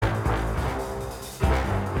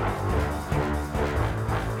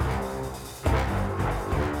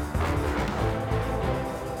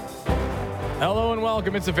Hello and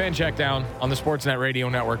welcome. It's the Fan Checkdown on the Sportsnet Radio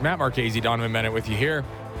Network. Matt Marchese, Donovan Bennett with you here.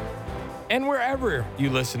 And wherever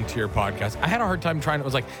you listen to your podcast, I had a hard time trying to, I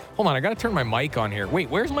was like, hold on, I got to turn my mic on here.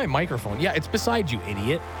 Wait, where's my microphone? Yeah, it's beside you,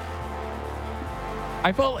 idiot.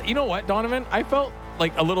 I felt, you know what, Donovan? I felt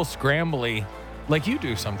like a little scrambly, like you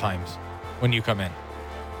do sometimes when you come in.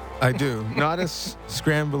 I do. Not as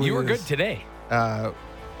scrambly. You were good as, today.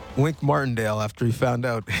 Wink Martindale, after he found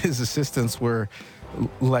out his assistants were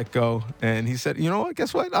let go, and he said, "You know what?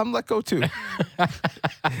 Guess what? I'm let go too.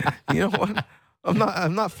 You know what?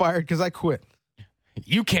 I'm not fired because I quit.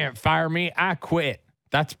 You can't fire me. I quit."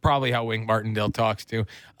 That's probably how Wink Martindale talks too.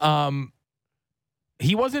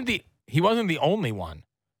 He wasn't the only one,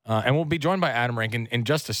 and we'll be joined by Adam Rank in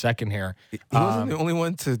just a second here. He wasn't the only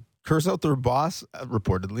one to curse out their boss,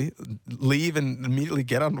 reportedly, leave and immediately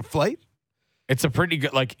get on a flight. It's a pretty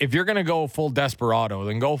good, like, if you're going to go full desperado,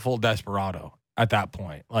 then go full desperado at that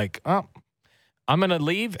point. Like, oh, I'm going to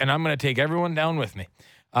leave and I'm going to take everyone down with me.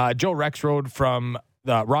 Joe Rexrode from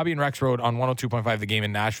Robbie and Rexrode on 102.5 The Game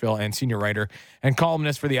in Nashville, and senior writer and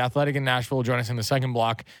columnist for The Athletic in Nashville will join us in the second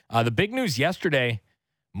block. The big news yesterday,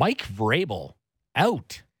 Mike Vrabel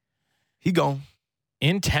out. He gone.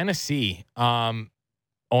 In Tennessee. Owner.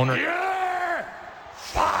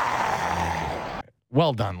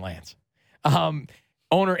 Well done, Lance.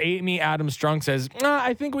 Owner Amy Adams Strunk says,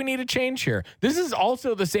 I think we need a change here. This is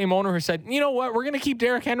also the same owner who said, you know what, we're going to keep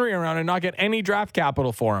Derrick Henry around and not get any draft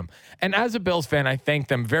capital for him. And as a Bills fan, I thank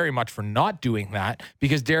them very much for not doing that,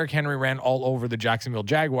 because Derrick Henry ran all over the Jacksonville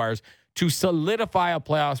Jaguars to solidify a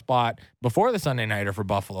playoff spot before the Sunday Nighter for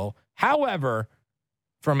Buffalo. However,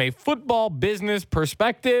 from a football business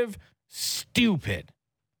perspective, stupid.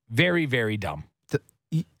 Very, very dumb.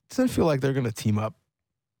 It doesn't feel like they're going to team up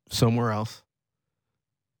somewhere else.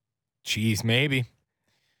 Jeez, maybe.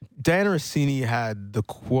 Dan Rossini had the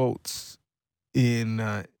quotes in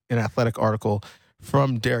an Athletic article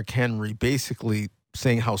from Derrick Henry, basically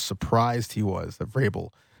saying how surprised he was that Vrabel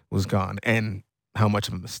was gone and how much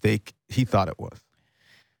of a mistake he thought it was.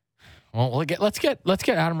 Well, let's get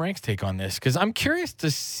Adam Rank's take on this, because I'm curious to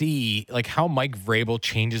see like how Mike Vrabel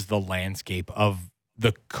changes the landscape of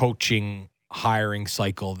the coaching hiring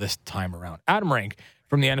cycle this time around. Adam Rank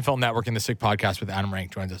from the NFL Network and the Sick Podcast with Adam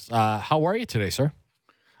Rank joins us. How are you today, sir?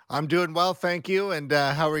 I'm doing well, thank you. And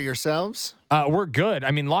how are yourselves? We're good.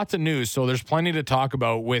 I mean, lots of news, so there's plenty to talk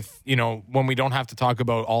about with, when we don't have to talk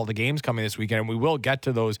about all the games coming this weekend, and we will get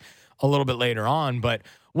to those a little bit later on. But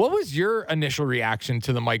what was your initial reaction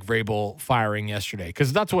to the Mike Vrabel firing yesterday?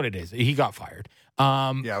 Because that's what it is. He got fired.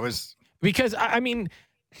 Yeah, it was. Because, I mean,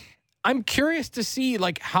 I'm curious to see,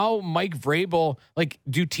 like, how Mike Vrabel, like,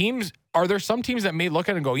 are there some teams that may look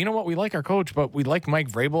at it and go, you know what, we like our coach, but we like Mike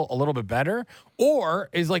Vrabel a little bit better? Or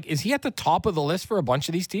is he at the top of the list for a bunch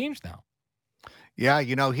of these teams now? Yeah,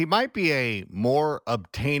 he might be a more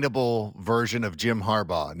obtainable version of Jim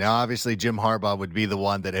Harbaugh. Now, obviously, Jim Harbaugh would be the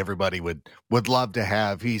one that everybody would love to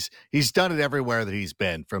have. He's done it everywhere that he's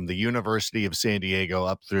been, from the University of San Diego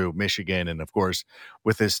up through Michigan, and, of course,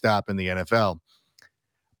 with his stop in the NFL.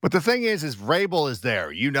 But the thing is Vrabel is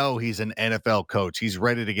there. He's an NFL coach. He's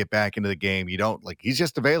ready to get back into the game. He's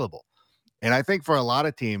just available. And I think for a lot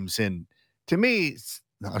of teams, and to me,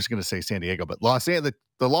 I was going to say San Diego, but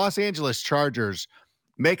the Los Angeles Chargers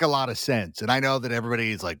make a lot of sense. And I know that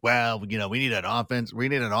everybody's like, well, we need an offense. We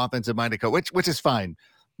need an offensive-minded coach, which is fine.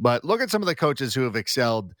 But look at some of the coaches who have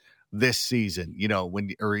excelled this season,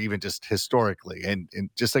 or even just historically. And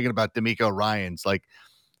just thinking about DeMeco Ryans, like,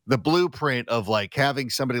 the blueprint of like having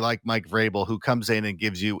somebody like Mike Vrabel who comes in and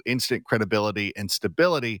gives you instant credibility and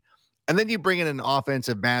stability. And then you bring in an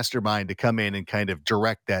offensive mastermind to come in and kind of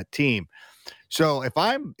direct that team. So if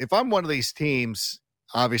I'm one of these teams,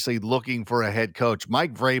 obviously looking for a head coach,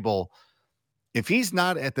 Mike Vrabel, if he's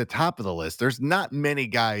not at the top of the list, there's not many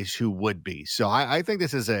guys who would be. So I think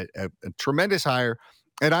this is a tremendous hire.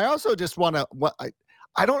 And I also just want to,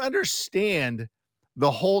 I don't understand the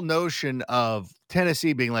whole notion of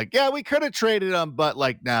Tennessee being like, yeah, we could have traded him, but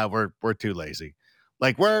like, nah, we're too lazy.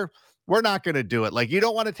 Like, we're not going to do it. Like, you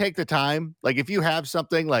don't want to take the time. Like, if you have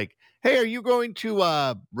something like, hey, are you going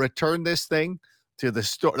to return this thing to the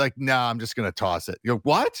store? Like, no, I'm just going to toss it. You're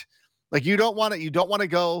what? Like, you don't want to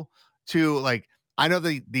go to, like, I know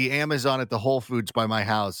the Amazon at the Whole Foods by my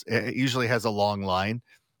house, it usually has a long line,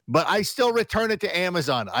 but I still return it to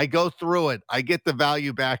Amazon. I go through it. I get the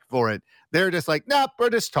value back for it. They're just like, nope, we're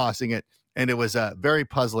just tossing it. And it was a very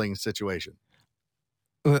puzzling situation.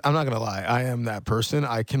 I'm not going to lie. I am that person.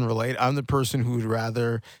 I can relate. I'm the person who would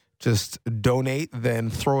rather just donate, then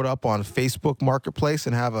throw it up on Facebook Marketplace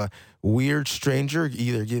and have a weird stranger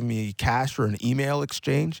either give me cash or an email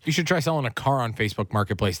exchange. You should try selling a car on Facebook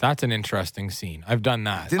Marketplace. That's an interesting scene. I've done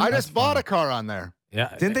that. I just bought a car on there.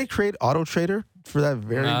 Yeah. Didn't they create Auto Trader for that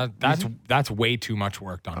very that's way too much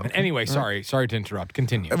work done. Okay. Anyway, sorry to interrupt.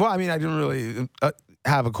 Continue. Well, I mean, I didn't really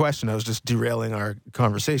have a question. I was just derailing our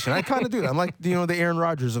conversation. I kind of do that. I'm like, the Aaron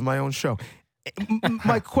Rodgers of my own show.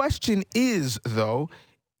 My question is, though,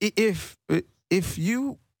 if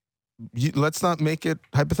you let's not make it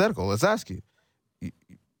hypothetical. Let's ask you.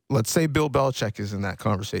 Let's say Bill Belichick is in that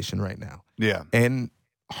conversation right now. Yeah. And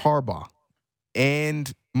Harbaugh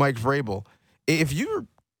and Mike Vrabel. If you're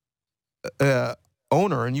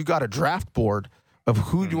owner and you got a draft board of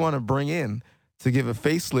who you want to bring in to give a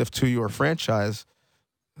facelift to your franchise,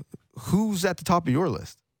 who's at the top of your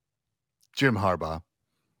list? Jim Harbaugh.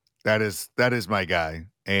 That is my guy.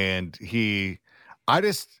 And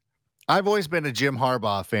I've always been a Jim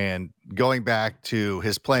Harbaugh fan going back to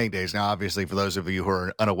his playing days. Now, obviously, for those of you who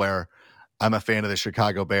are unaware, I'm a fan of the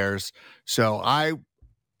Chicago Bears. So I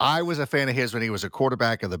was a fan of his when he was a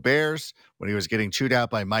quarterback of the Bears, when he was getting chewed out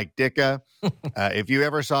by Mike Ditka. If you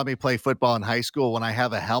ever saw me play football in high school, when I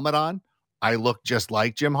have a helmet on, I look just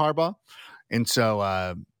like Jim Harbaugh. And so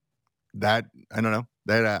I don't know,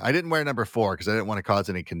 I didn't wear number 4 because I didn't want to cause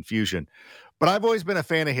any confusion. But I've always been a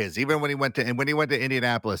fan of his. Even when he went to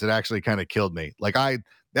Indianapolis, it actually kind of killed me. Like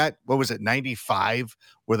what was it, 95,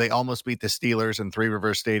 where they almost beat the Steelers in Three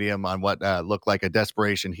Rivers Stadium on what looked like a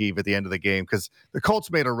desperation heave at the end of the game because the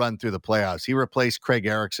Colts made a run through the playoffs. He replaced Craig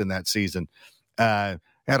Erickson that season, had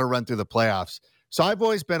a run through the playoffs. So I've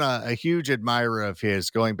always been a huge admirer of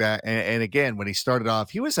his going back. And again, when he started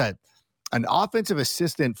off, he was an offensive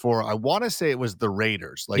assistant for, I want to say it was the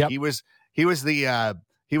Raiders. Like he was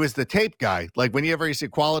the tape guy. Like whenever you see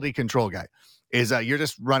quality control guy, is you're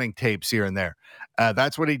just running tapes here and there.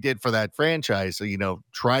 That's what he did for that franchise. So,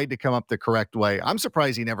 tried to come up the correct way. I'm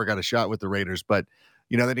surprised he never got a shot with the Raiders, but,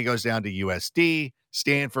 then he goes down to USD,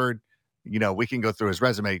 Stanford. We can go through his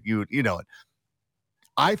resume. You know it.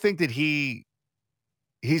 I think that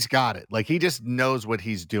he's got it. Like he just knows what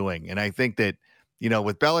he's doing. And I think that,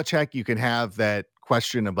 with Belichick, you can have that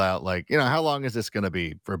question about like, how long is this going to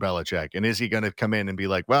be for Belichick? And is he going to come in and be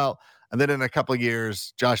like, well, and then in a couple of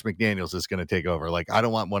years, Josh McDaniels is going to take over. Like, I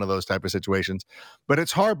don't want one of those type of situations, but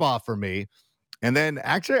it's Harbaugh for me. And then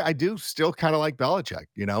actually I do still kind of like Belichick,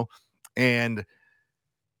 and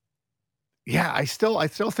yeah, I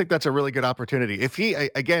still think that's a really good opportunity. If he,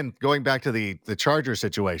 again, going back to the Charger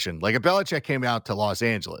situation, like if Belichick came out to Los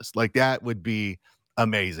Angeles, like that would be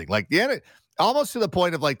amazing. Like almost to the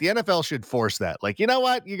point of like the NFL should force that. Like, you know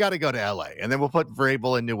what? You got to go to LA and then we'll put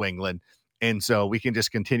Vrabel in New England. And so we can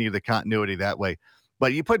just continue the continuity that way.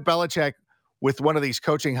 But you put Belichick with one of these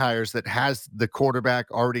coaching hires that has the quarterback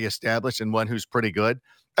already established and one who's pretty good.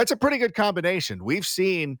 That's a pretty good combination. We've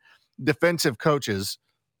seen defensive coaches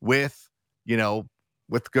with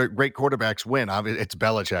great quarterbacks win. Obviously, it's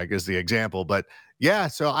Belichick is the example. But yeah,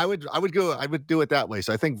 so I would do it that way.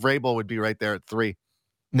 So I think Vrabel would be right there at 3.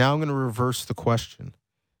 Now I'm going to reverse the question.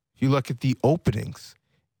 If you look at the openings,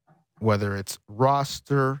 whether it's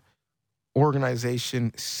roster,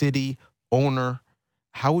 organization, city, owner,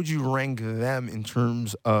 how would you rank them in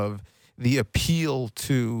terms of the appeal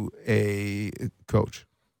to a coach?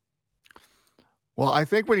 Well, I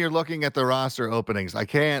think when you're looking at the roster openings,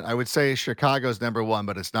 I would say Chicago's number 1,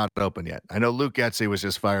 but it's not open yet. I know Luke Getsy was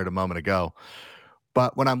just fired a moment ago,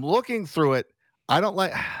 but when I'm looking through it,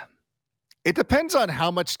 it depends on how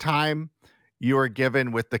much time you are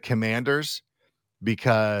given with the Commanders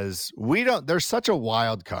because there's such a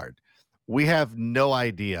wild card. We have no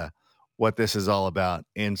idea what this is all about.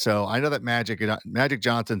 And so I know that Magic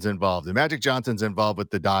Johnson's involved. And Magic Johnson's involved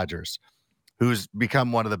with the Dodgers, who's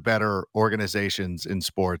become one of the better organizations in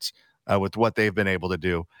sports with what they've been able to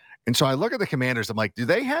do. And so I look at the Commanders. I'm like, do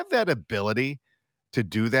they have that ability to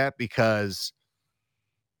do that? Because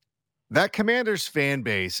that Commanders fan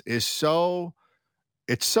base is so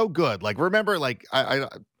good. Like, remember, like, I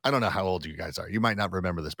don't know how old you guys are. You might not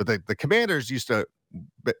remember this, but the Commanders used to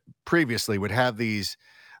previously would have these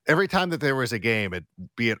every time that there was a game,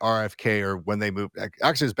 be it RFK or when they moved.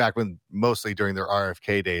 Actually, it was back when mostly during their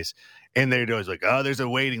RFK days, and they'd always like, oh, there's a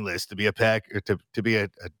waiting list to be to be a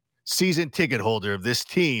season ticket holder of this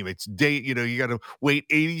team. It's you got to wait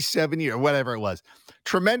 87 years or whatever it was.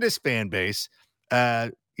 Tremendous fan base,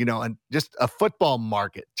 and just a football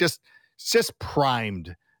market, just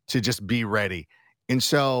primed to just be ready. And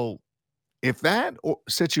so, if that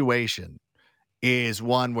situation is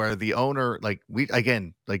one where the owner, like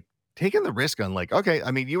taking the risk on like, okay, I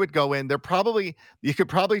mean, you would go in there you could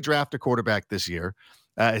probably draft a quarterback this year,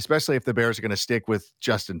 especially if the Bears are going to stick with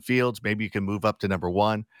Justin Fields. Maybe you can move up to number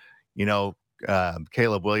one.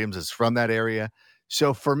 Caleb Williams is from that area.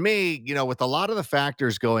 So for me, with a lot of the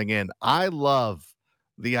factors going in, I love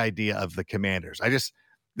the idea of the Commanders.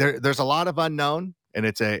 There's a lot of unknown, and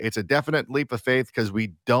it's a definite leap of faith because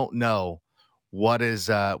we don't know what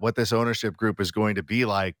this ownership group is going to be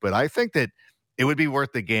like. But I think that it would be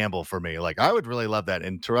worth the gamble for me. Like, I would really love that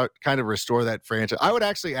and to kind of restore that franchise. I would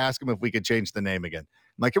actually ask him if we could change the name again.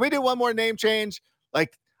 I'm like, can we do one more name change?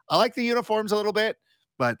 Like, I like the uniforms a little bit,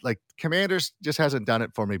 but like Commanders just hasn't done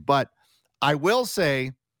it for me. But I will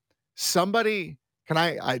say, somebody put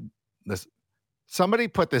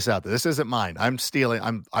this out there. This isn't mine. I'm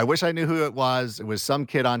stealing. I wish I knew who it was. It was some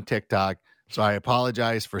kid on TikTok. So I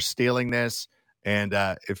apologize for stealing this. And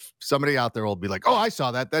if somebody out there will be like, oh, I saw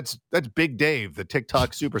that. That's Big Dave, the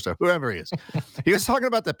TikTok superstar, whoever he is. He was talking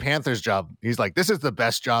about the Panthers job. He's like, this is the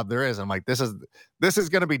best job there is. I'm like, this is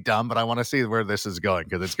going to be dumb, but I want to see where this is going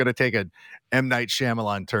because it's going to take an M. Night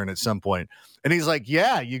Shyamalan turn at some point. And he's like,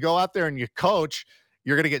 yeah, you go out there and you coach.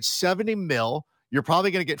 You're going to get $70 million. You're probably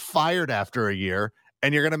going to get fired after a year.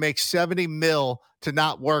 And you're going to make $70 million to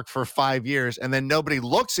not work for 5 years. And then nobody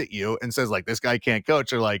looks at you and says, like, this guy can't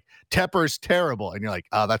coach. They're like, Tepper's terrible. And you're like,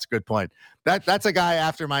 oh, that's a good point. That's a guy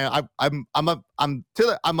after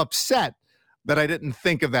I'm upset that I didn't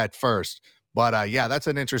think of that first. But yeah, that's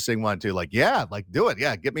an interesting one too. Like, yeah, like do it.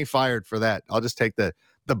 Yeah. Get me fired for that. I'll just take the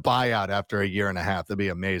buyout after a year and a half. That'd be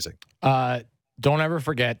amazing. Don't ever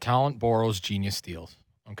forget talent borrows, genius steals.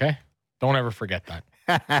 Okay. Don't ever forget that.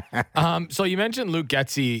 So you mentioned Luke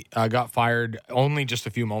Getsy got fired only just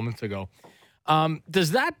a few moments ago.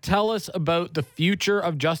 Does that tell us about the future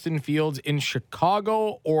of Justin Fields in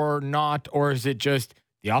Chicago or not? Or is it just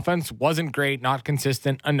the offense wasn't great, not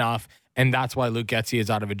consistent enough, and that's why Luke Getsy is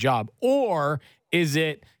out of a job? Or is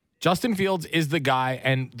it Justin Fields is the guy,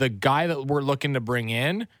 and the guy that we're looking to bring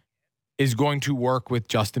in is going to work with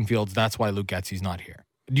Justin Fields? That's why Luke Getsy's not here.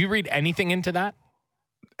 Do you read anything into that?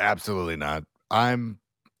 Absolutely not. I'm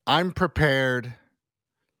prepared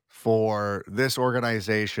for this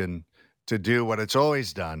organization to do what it's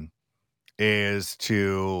always done, I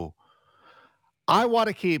want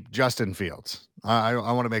to keep Justin Fields. I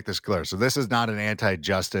want to make this clear. So this is not an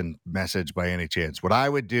anti-Justin message by any chance. What I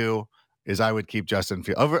would do is I would keep Justin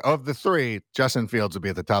Fields. Of the three, Justin Fields would be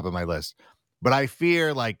at the top of my list. But I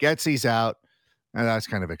fear like Getsy's out, and that's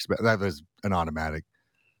kind of that was an automatic.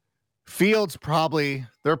 Fields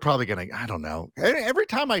they're probably going to, I don't know. Every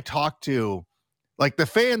time I talk to, like the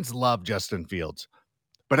fans love Justin Fields,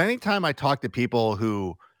 but anytime I talk to people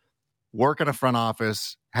who work in a front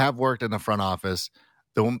office, have worked in the front office,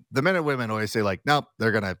 the men and women always say like, nope,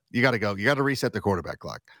 you got to go. You got to reset the quarterback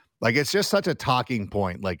clock. Like, it's just such a talking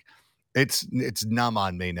point. Like it's numb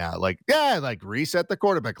on me now. Like, yeah, like reset the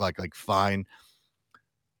quarterback clock, like fine.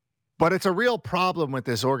 But it's a real problem with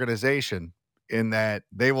this organization in that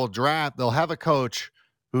they'll have a coach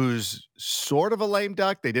who's sort of a lame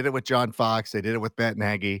duck. They did it with John Fox. They did it with Matt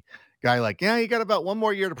Nagy. Guy like, yeah, you got about one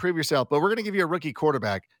more year to prove yourself, but we're going to give you a rookie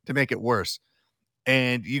quarterback to make it worse.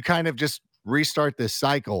 And you kind of just restart this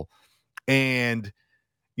cycle. And,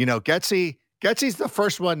 Getsy's the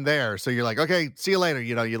first one there. So you're like, okay, see you later.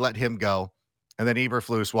 You let him go. And then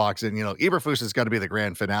Eberflus walks in. Eberflus is going to be the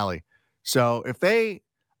grand finale. So if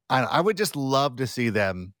I would just love to see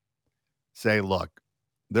them say, look,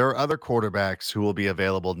 there are other quarterbacks who will be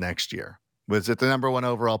available next year. Was it the number 1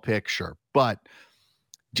 overall pick? Sure. But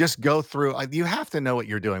just go through. You have to know what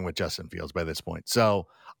you're doing with Justin Fields by this point. So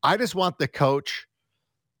I just want the coach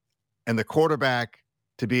and the quarterback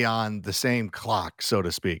to be on the same clock, so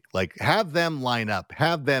to speak. Like, have them line up,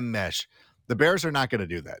 have them mesh. The Bears are not going to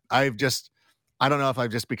do that. I don't know if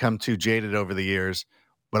I've just become too jaded over the years,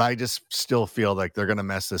 but I just still feel like they're going to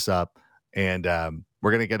mess this up. And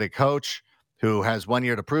we're going to get a coach who has 1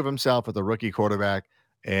 year to prove himself with a rookie quarterback.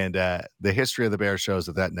 And the history of the Bears shows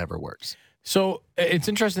that never works. So it's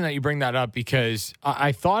interesting that you bring that up because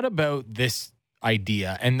I thought about this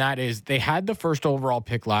idea, and that is they had the first overall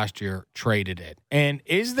pick last year, traded it. And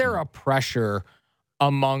is there a pressure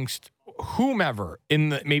amongst whomever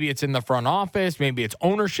maybe it's in the front office, maybe it's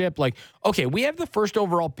ownership, like, okay, we have the first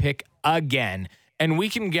overall pick again, and we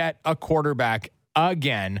can get a quarterback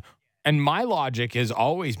again. And my logic has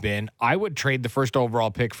always been I would trade the first overall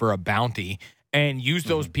pick for a bounty and use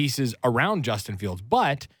those pieces around Justin Fields.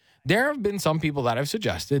 But there have been some people that have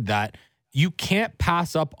suggested that you can't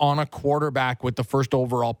pass up on a quarterback with the first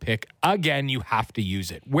overall pick. Again, you have to use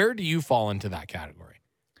it. Where do you fall into that category?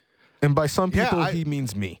 And by some people, he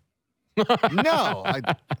means me. No, Other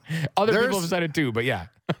people there's- have said it too, but yeah.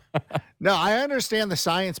 No, I understand the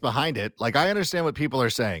science behind it. Like I understand what people are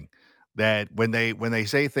saying, that when they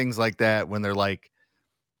say things like that, when they're like,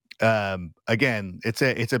 again, it's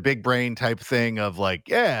a big brain type thing of like,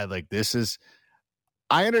 yeah, like this is.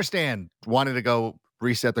 I understand wanting to go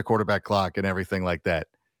reset the quarterback clock and everything like that.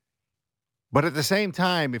 But at the same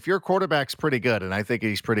time, if your quarterback's pretty good, and I think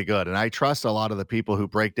he's pretty good, and I trust a lot of the people who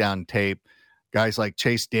break down tape, guys like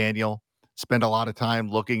Chase Daniel, spend a lot of time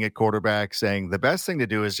looking at quarterbacks, saying the best thing to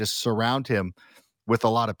do is just surround him with a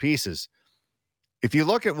lot of pieces. If you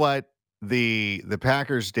look at what the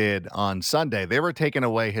Packers did on Sunday, they were taking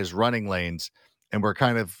away his running lanes and were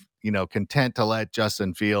kind of, content to let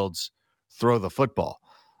Justin Fields throw the football.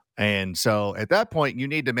 And so at that point, you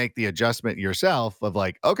need to make the adjustment yourself of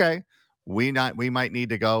like, okay, we might need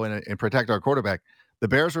to go and protect our quarterback. The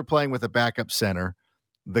Bears were playing with a backup center.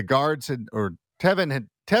 The guards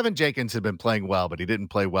Tevin Jenkins had been playing well, but he didn't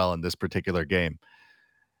play well in this particular game.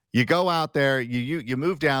 You go out there, you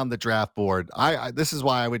move down the draft board. This is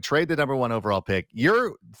why I would trade the number 1 overall pick.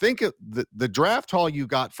 Think of the draft haul you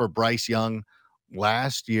got for Bryce Young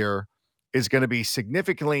last year is going to be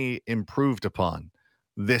significantly improved upon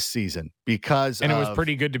this season because it was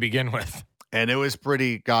pretty good to begin with. And it was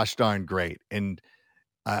pretty gosh darn great. And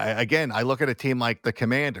again, I look at a team like the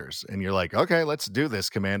Commanders, and you're like, okay, let's do this,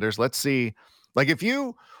 Commanders. Let's see. Like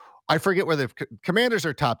I forget where the Commanders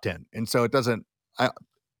are top 10, and so it doesn't.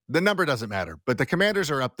 The number doesn't matter, but the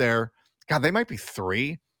Commanders are up there. God, they might be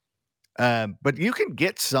 3. But you can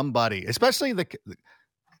get somebody, especially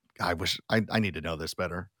I wish I need to know this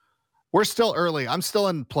better. We're still early. I'm still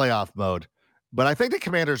in playoff mode, but I think the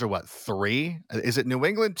Commanders are 3? Is it New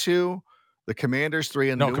England 2? The Commanders 3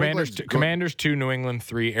 and no, Commanders 2, New England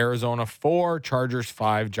 3, Arizona 4, Chargers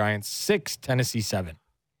 5, Giants 6, Tennessee 7.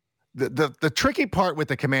 The tricky part with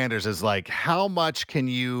the Commanders is like, how much can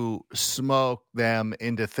you smoke them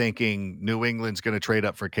into thinking New England's going to trade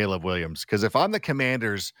up for Caleb Williams? Because if I'm the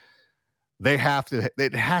Commanders, it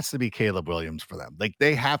has to be Caleb Williams for them. Like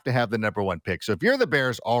they have to have the number 1 pick. So if you're the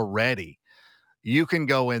Bears already, you can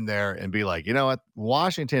go in there and be like, you know what?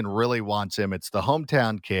 Washington really wants him. It's the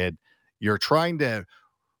hometown kid. You're trying to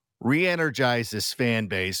re-energize this fan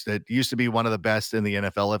base that used to be one of the best in the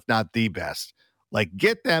NFL, if not the best. Like,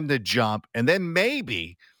 get them to jump, and then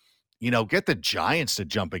maybe, get the Giants to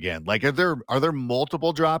jump again. Like, are there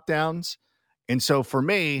multiple drop downs? And so for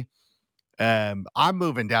me, I'm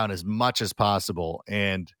moving down as much as possible.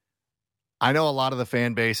 And I know a lot of the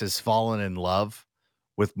fan base has fallen in love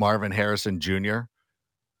with Marvin Harrison Jr.,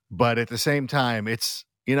 but at the same time, it's,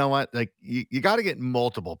 you know what? Like, you got to get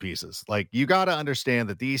multiple pieces. Like, you got to understand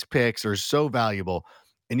that these picks are so valuable,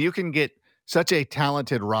 and you can get such a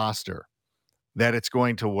talented roster that it's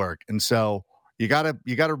going to work. And so you got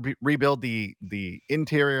to rebuild the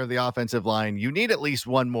interior of the offensive line. You need at least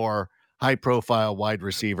one more high profile wide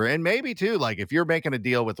receiver. And maybe too, like if you're making a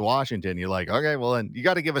deal with Washington, you're like, okay, well then you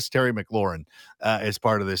got to give us Terry McLaurin as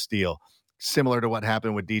part of this deal. Similar to what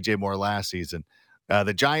happened with DJ Moore last season.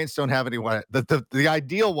 The Giants don't have anyone. The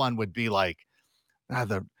ideal one would be like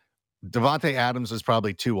the Devontae Adams is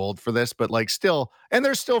probably too old for this, but like still, and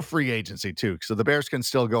there's still free agency too. So the Bears can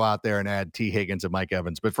still go out there and add T. Higgins and Mike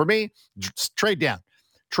Evans. But for me, trade down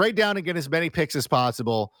and get as many picks as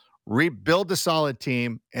possible, rebuild a solid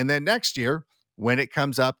team. And then next year, when it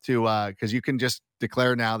comes up to, cause you can just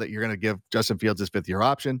declare now that you're going to give Justin Fields his 5th-year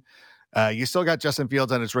option. You still got Justin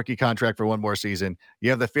Fields on his rookie contract for 1 more season. You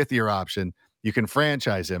have the 5th-year option. You can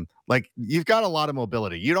franchise him. Like you've got a lot of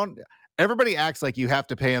mobility. Everybody acts like you have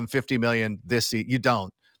to pay him $50 million this season. You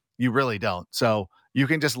don't. You really don't. So you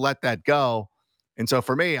can just let that go. And so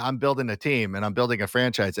for me, I'm building a team and I'm building a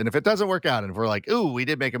franchise. And if it doesn't work out and if we're like, ooh, we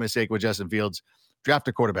did make a mistake with Justin Fields, draft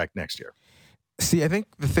a quarterback next year. See, I think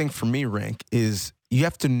the thing for me, Rank, is you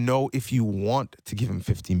have to know if you want to give him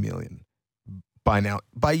 $50 million by now.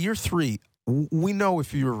 By year 3, we know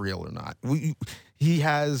if you're real or not. He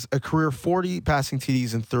has a career 40 passing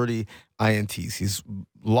TDs and 30 INTs. He's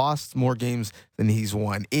lost more games than he's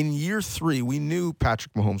won. In year 3, we knew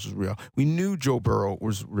Patrick Mahomes was real. We knew Joe Burrow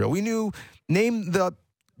was real. We knew, name the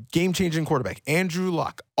game-changing quarterback, Andrew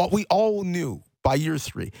Luck. We all knew by year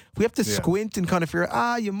 3. We have to squint and kind of figure,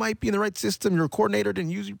 you might be in the right system. Your coordinator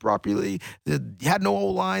didn't use you properly. You had no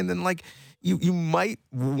O-line. Then, like, you might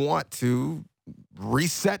want to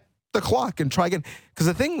reset the clock and try again. Because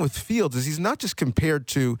the thing with Fields is he's not just compared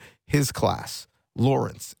to his class,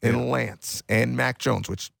 Lawrence and Lance and Mac Jones,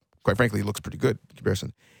 which, quite frankly, looks pretty good in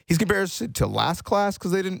comparison. He's compared to last class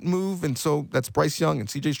because they didn't move, and so that's Bryce Young and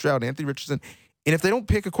C.J. Stroud, Anthony Richardson. And if they don't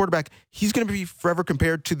pick a quarterback, he's going to be forever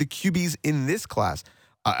compared to the QBs in this class.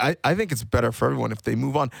 I think it's better for everyone if they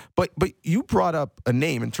move on. But you brought up a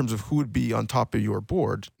name in terms of who would be on top of your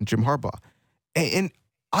board, Jim Harbaugh. And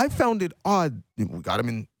I found it odd. We got him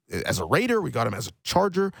in as a Raider. We got him as a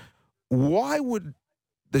Charger. Why would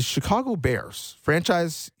the Chicago Bears,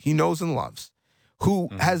 franchise he knows and loves, who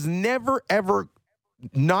has never, ever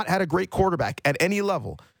not had a great quarterback at any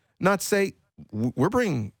level, not say, we're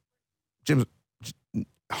bringing Jim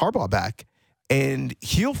Harbaugh back, and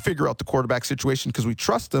he'll figure out the quarterback situation because we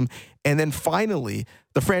trust him. And then finally,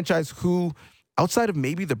 the franchise who, outside of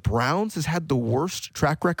maybe the Browns, has had the worst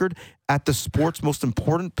track record at the sport's most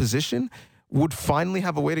important position, would finally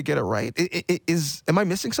have a way to get it right. Am I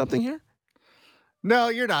missing something here? No,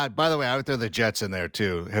 you're not. By the way, I would throw the Jets in there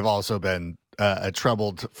too. Have also been a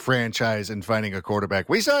troubled franchise in finding a quarterback.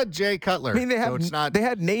 We saw Jay Cutler. I mean, they had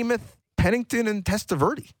Namath, Pennington, and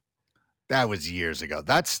Testaverde. That was years ago.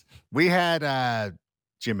 We had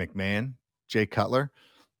Jim McMahon, Jay Cutler.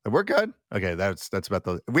 We're good. Okay, that's about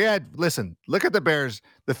look at the Bears.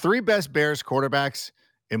 The 3 best Bears quarterbacks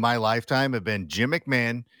in my lifetime have been Jim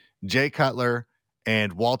McMahon, Jay Cutler,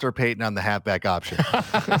 and Walter Payton on the halfback option.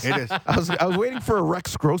 It is. I was waiting for a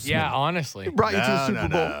Rex Grossman. Yeah, honestly. He brought you to the Super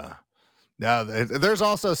Bowl. No, there's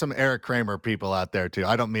also some Eric Kramer people out there too.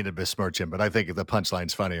 I don't mean to besmirch him, but I think the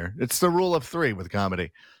punchline's funnier. It's the rule of 3 with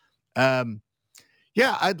comedy. I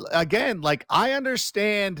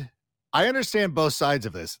understand both sides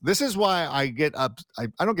of this. This is why I get I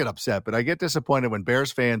don't get upset, but I get disappointed when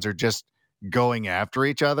Bears fans are just going after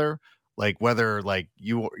each other. Like whether like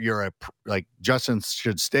you're a like Justin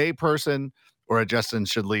should stay person or a Justin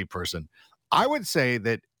should leave person. I would say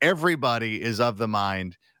that everybody is of the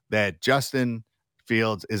mind that Justin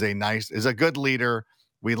Fields is a good leader.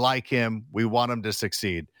 We like him. We want him to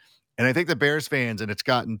succeed. And I think the Bears fans, and it's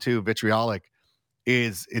gotten too vitriolic,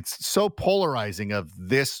 it's so polarizing of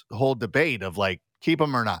this whole debate of like, keep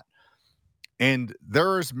him or not. And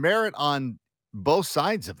there's merit on both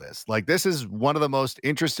sides of this. Like, this is one of the most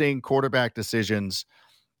interesting quarterback decisions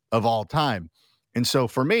of all time. And so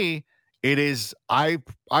for me, it is, I'd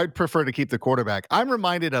prefer to keep the quarterback. I'm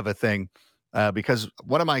reminded of a thing because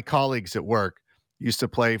one of my colleagues at work used to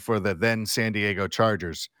play for the then San Diego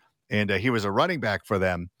Chargers, and he was a running back for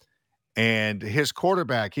them. And his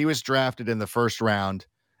quarterback, he was drafted in the first round.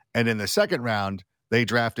 And in the second round, they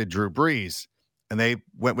drafted Drew Brees. And they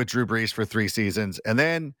went with Drew Brees for 3 seasons. And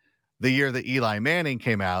then the year that Eli Manning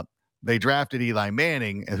came out, they drafted Eli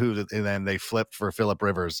Manning, and then they flipped for Phillip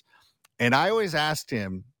Rivers. And I always asked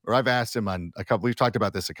him, or I've asked him we've talked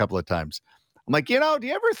about this a couple of times. I'm like, do you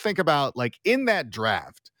ever think about, like, in that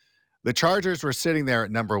draft, the Chargers were sitting there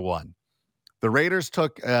at number 1. The Raiders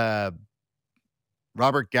took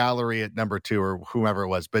Robert Gallery at number 2 or whomever it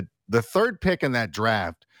was. But the third pick in that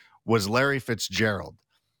draft was Larry Fitzgerald.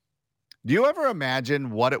 Do you ever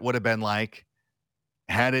imagine what it would have been like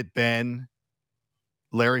had it been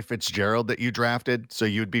Larry Fitzgerald that you drafted? So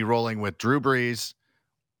you'd be rolling with Drew Brees,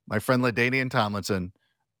 my friend LaDainian Tomlinson,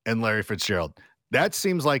 and Larry Fitzgerald. That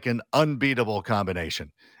seems like an unbeatable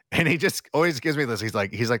combination. And he just always gives me this. He's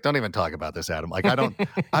like, don't even talk about this, Adam. Like, I don't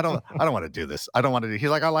want to do this. I don't want to do. He's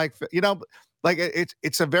like, like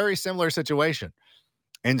it's a very similar situation.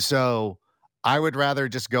 And so I would rather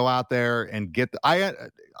just go out there and I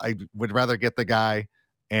would rather get the guy,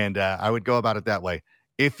 and I would go about it that way.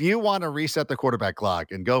 If you want to reset the quarterback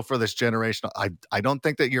clock and go for this generational, I don't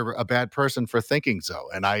think that you're a bad person for thinking so.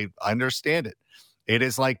 And I understand it. It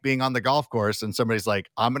is like being on the golf course and somebody's like,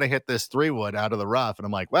 I'm going to hit this 3-wood out of the rough. And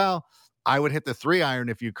I'm like, well, I would hit the 3-iron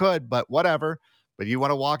if you could, but whatever. But you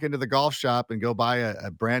want to walk into the golf shop and go buy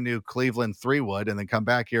a brand new Cleveland 3-wood and then come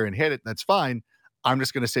back here and hit it. That's fine. I'm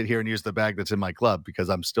just going to sit here and use the bag that's in my club because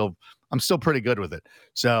I'm still pretty good with it.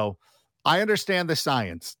 So I understand the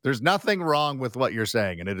science. There's nothing wrong with what you're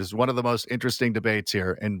saying. And it is one of the most interesting debates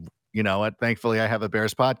here. And you know what? Thankfully, I have a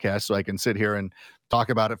Bears podcast, so I can sit here and talk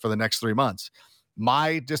about it for the next 3 months.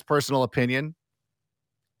 My just personal opinion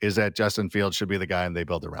is that Justin Fields should be the guy and they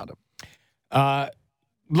build around him.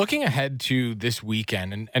 Looking ahead to this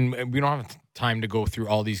weekend, and we don't have time to go through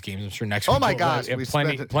all these games. I'm sure next week. Oh my gosh, we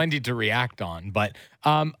have plenty to react on. But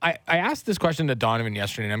I asked this question to Donovan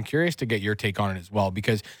yesterday, and I'm curious to get your take on it as well,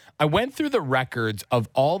 because I went through the records of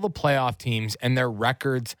all the playoff teams and their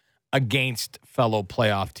records against fellow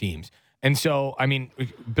playoff teams. And so, I mean,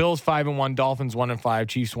 Bills 5-1, Dolphins 1-5,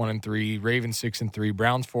 Chiefs 1-3, Ravens 6-3,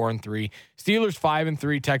 Browns 4-3, Steelers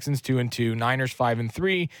 5-3, Texans 2-2, Niners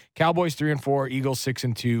 5-3, Cowboys 3-4, Eagles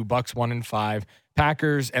 6-2, Bucks 1-5,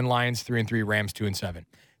 Packers and Lions 3-3, Rams 2-7.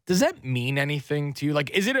 Does that mean anything to you?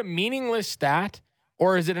 Like, is it a meaningless stat,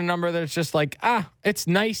 Or is it a number that it's just like, it's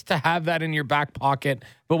nice to have that in your back pocket,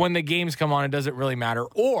 but when the games come on, it doesn't really matter?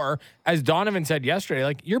 Or, as Donovan said yesterday,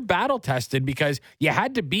 like, you're battle tested because you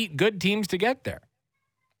had to beat good teams to get there.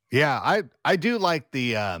 Yeah, I do like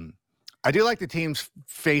the teams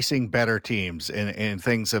facing better teams and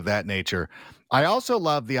things of that nature. I also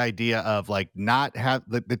love the idea of like not have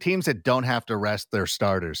the teams that don't have to rest their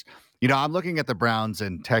starters. You know, I'm looking at the Browns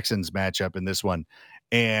and Texans matchup in this one,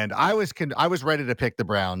 and I was ready to pick the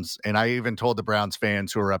Browns, and I even told the Browns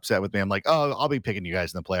fans who were upset with me, I'm like, oh, I'll be picking you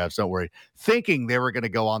guys in the playoffs, don't worry, thinking they were going to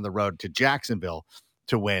go on the road to Jacksonville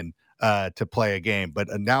to win, to play a game. But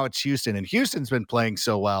now it's Houston, and Houston's been playing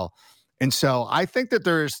so well. And so I think that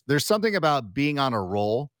there's something about being on a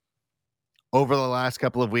roll over the last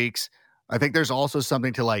couple of weeks. I think there's also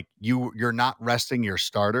something to like you're not resting your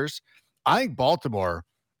starters. I think Baltimore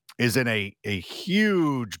is in a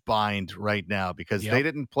huge bind right now because they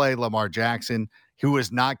didn't play Lamar Jackson, who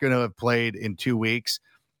is not going to have played in 2 weeks.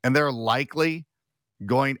 And they're likely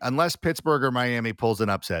going, unless Pittsburgh or Miami pulls an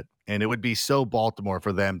upset, and it would be so Baltimore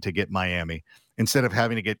for them to get Miami instead of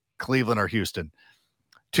having to get Cleveland or Houston.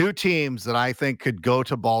 2 teams that I think could go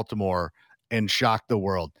to Baltimore and shock the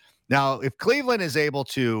world. Now, if Cleveland is able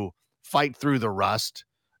to fight through the rust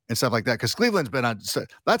and stuff like that, because Cleveland's been on,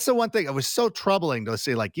 that's the one thing. It was so troubling to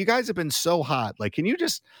say, like, you guys have been so hot. Like, can you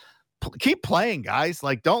just keep playing, guys?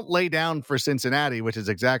 Like, don't lay down for Cincinnati, which is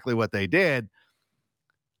exactly what they did.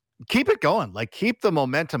 Keep it going. Like, keep the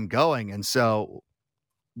momentum going. And so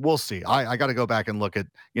we'll see. I got to go back and look at,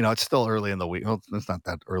 it's still early in the week. Well, it's not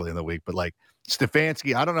that early in the week, but like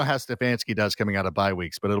Stefanski, I don't know how Stefanski does coming out of bye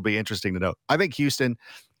weeks, but it'll be interesting to know. I think Houston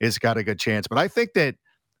has got a good chance, but I think that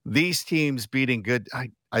these teams beating good,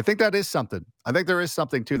 I think that is something. I think there is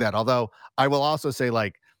something to that. Although I will also say,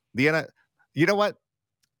 like, you know what?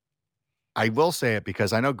 I will say it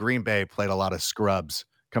because I know Green Bay played a lot of scrubs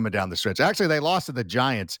coming down the stretch. Actually, they lost to the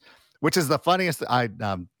Giants, which is the funniest. I'm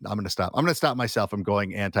going to stop. I'm going to stop myself from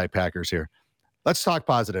going anti-Packers here. Let's talk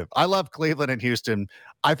positive. I love Cleveland and Houston.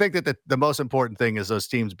 I think that the most important thing is those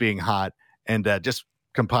teams being hot and just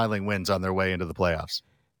compiling wins on their way into the playoffs.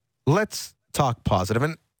 Let's talk positive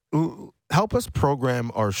and help us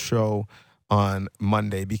program our show on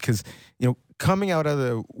Monday because, coming out of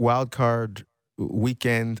the wild card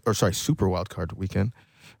weekend, super wild card weekend,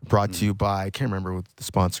 brought to you by, I can't remember what the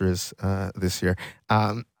sponsor is this year.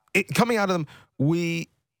 Coming out of them, we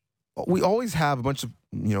always have a bunch of,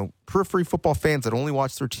 periphery football fans that only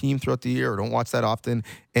watch their team throughout the year or don't watch that often.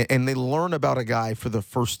 And they learn about a guy for the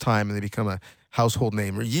first time and they become a household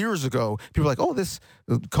name. Or years ago, people were like, oh, this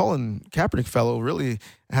Colin Kaepernick fellow really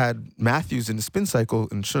had Matthews in the spin cycle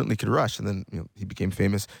and certainly could rush. And then, he became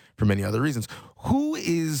famous for many other reasons. Who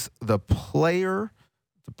is the player,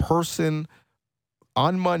 the person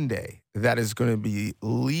on Monday that is going to be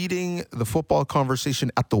leading the football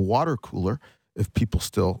conversation at the water cooler if people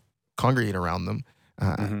still congregate around them?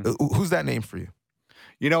 Who's that name for you?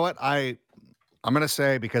 You know what? I'm going to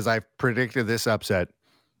say, because I've predicted this upset,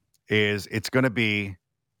 it's going to be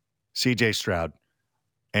CJ Stroud.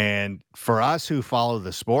 And for us who follow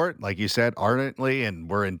the sport, like you said, ardently, and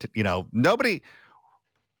we're in, nobody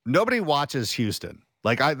watches Houston.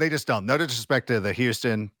 Like they just don't. No disrespect to the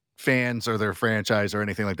Houston fans or their franchise or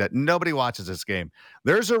anything like that. Nobody watches this game.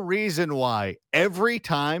 There's a reason why every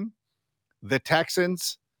time the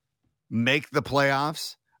Texans make the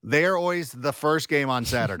playoffs, they're always the first game on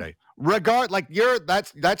Saturday.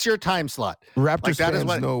 That's your time slot. Raptors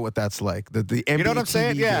fans know what that's like. The NBA, you know what I'm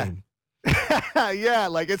saying? Game. Yeah. Yeah,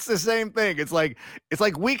 like it's the same thing. It's like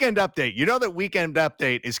Weekend Update. You know that Weekend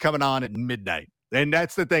Update is coming on at midnight. And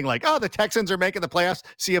that's the thing, like, oh, the Texans are making the playoffs.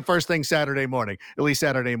 See you first thing Saturday morning, at least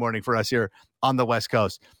Saturday morning for us here on the West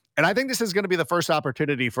Coast. And I think this is going to be the first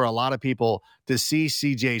opportunity for a lot of people to see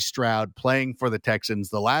CJ Stroud playing for the Texans.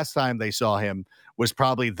 The last time they saw him was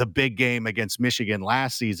probably the big game against Michigan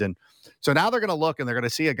last season. So now they're going to look and they're going to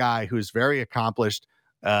see a guy who's very accomplished,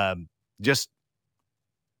 just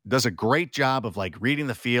does a great job of like reading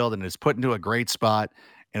the field and is put into a great spot.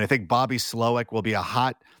 And I think Bobby Slowick will be a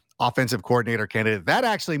hot offensive coordinator candidate. That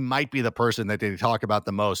actually might be the person that they talk about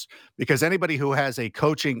the most, because anybody who has a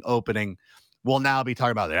coaching opening will now be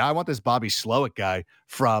talking about it. I want this Bobby Slowick guy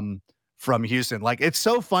from Houston. Like, it's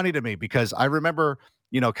so funny to me because I remember,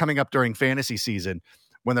 coming up during fantasy season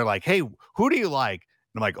when they're like, hey, who do you like?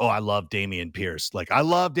 And I'm like, oh, I love Dameon Pierce. Like, I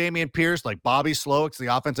love Dameon Pierce. Like, Bobby Slowick's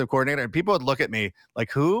the offensive coordinator. And people would look at me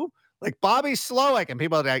like, who? Like, Bobby Slowick. And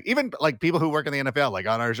people, even like people who work in the NFL, like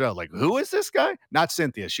on our show, like, who is this guy? Not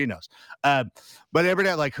Cynthia. She knows. But every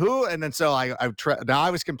day, like, who? And then so now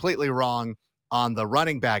I was completely wrong on the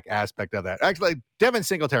running back aspect of that. Actually, Devin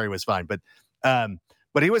Singletary was fine, but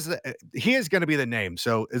But he is going to be the name.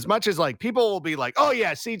 So as much as like people will be like, oh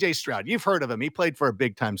yeah, CJ Stroud, you've heard of him. He played for a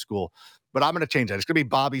big time school, but I'm going to change that. It's going to be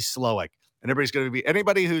Bobby Slowick, and everybody's going to be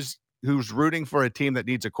anybody who's rooting for a team that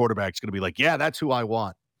needs a quarterback is going to be like, yeah, that's who I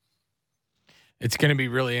want. It's going to be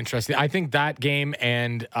really interesting. I think that game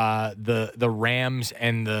and the Rams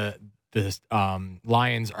and the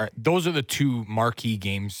Lions those are the two marquee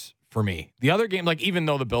games for me. The other game, like even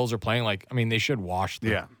though the Bills are playing, like I mean they should wash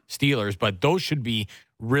the Steelers, but those should be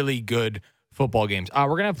really good football games. We're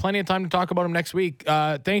gonna have plenty of time to talk about them next week.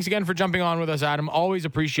 Thanks again for jumping on with us, Adam. Always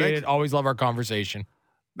appreciate it. Always love our conversation.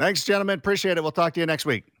 Thanks, gentlemen. Appreciate it. We'll talk to you next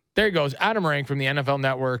week. There he goes, Adam Rank from the NFL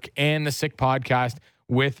Network and the Sick Podcast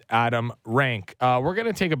with Adam Rank. We're going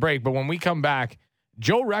to take a break, but when we come back,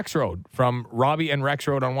 Joe Rexrode from Robbie and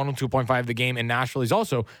Rexrode on 102.5 The Game in Nashville. He's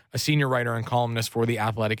also a senior writer and columnist for The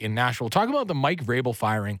Athletic in Nashville. Talk about the Mike Vrabel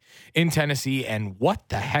firing in Tennessee and what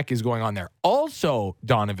the heck is going on there. Also,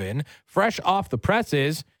 Donovan, fresh off the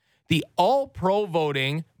presses, the all-pro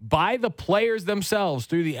voting by the players themselves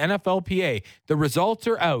through the NFLPA. The results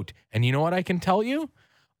are out. And you know what I can tell you?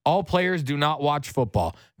 All players do not watch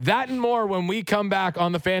football. That and more when we come back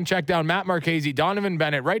on the Fan Checkdown. Matt Marchese, Donovan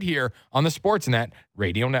Bennett, right here on the Sportsnet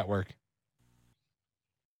Radio Network.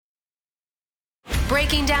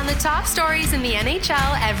 Breaking down the top stories in the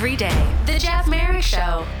NHL every day. The Jeff Merrick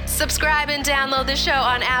Show. Subscribe and download the show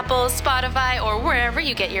on Apple, Spotify, or wherever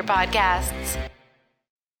you get your podcasts.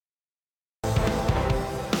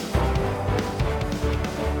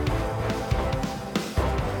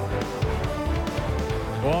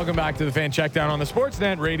 Welcome back to the Fan Checkdown on the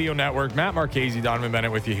Sportsnet Radio Network. Matt Marchese, Donovan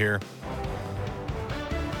Bennett with you here.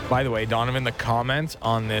 By the way, Donovan, the comments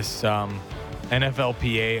on this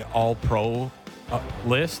NFLPA All-Pro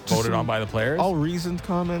list voted on by the players. All reasoned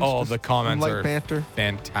comments. Oh, the comments are banter.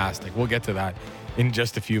 Fantastic. We'll get to that in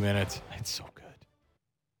just a few minutes. It's so good.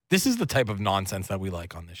 This is the type of nonsense that we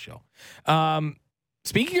like on this show.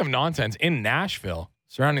 Speaking of nonsense, in Nashville,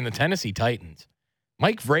 surrounding the Tennessee Titans,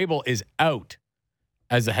 Mike Vrabel is out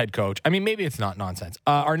as the head coach. I mean, maybe it's not nonsense.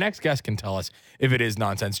 Our next guest can tell us if it is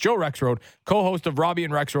nonsense. Joe Rexrode, co-host of Robbie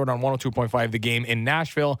and Rexrode on 102.5 The Game in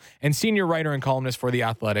Nashville and senior writer and columnist for The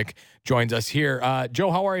Athletic, joins us here.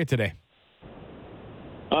 Joe, how are you today?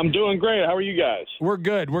 I'm doing great. How are you guys? We're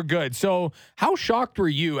good. We're good. So how shocked were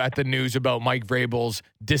you at the news about Mike Vrabel's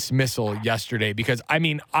dismissal yesterday? Because, I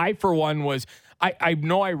mean, I, for one, was... I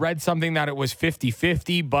know I read something that it was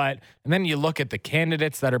 50-50, and then you look at the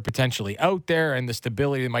candidates that are potentially out there and the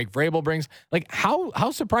stability that Mike Vrabel brings. Like, how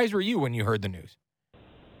surprised were you when you heard the news?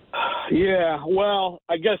 Yeah, well,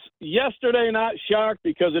 I guess yesterday not shocked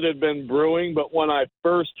because it had been brewing, but when I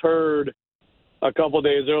first heard a couple of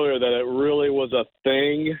days earlier that it really was a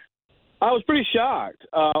thing, I was pretty shocked.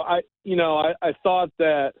 I thought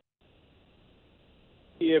that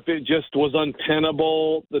if it just was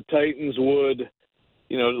untenable, the Titans would,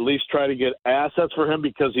 at least try to get assets for him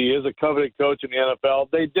because he is a coveted coach in the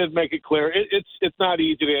NFL. They did make it clear it's not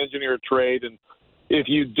easy to engineer a trade, and if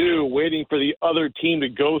you do, waiting for the other team to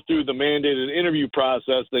go through the mandated interview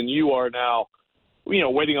process, then you are now,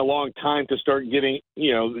 waiting a long time to start getting,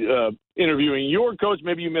 interviewing your coach.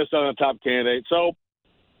 Maybe you missed out on a top candidate. So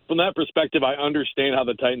from that perspective, I understand how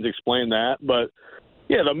the Titans explain that, but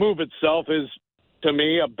yeah, the move itself is, to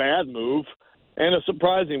me, a bad move and a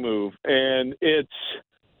surprising move. And it's,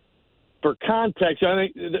 for context, I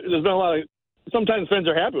think there's been a lot of, sometimes fans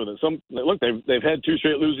are happy with it. They've had two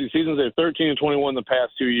straight losing seasons. They've 13-21 the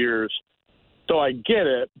past 2 years. So I get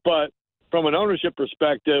it. But from an ownership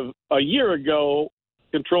perspective, a year ago,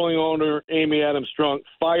 controlling owner Amy Adams Strunk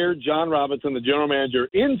fired John Robinson, the general manager,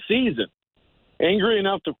 in season. Angry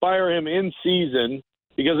enough to fire him in season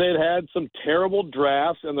because they had some terrible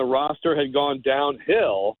drafts and the roster had gone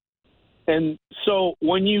downhill. And so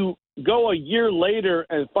when you go a year later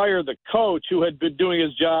and fire the coach who had been doing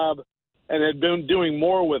his job and had been doing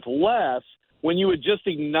more with less, when you had just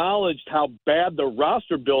acknowledged how bad the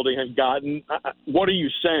roster building had gotten, what are you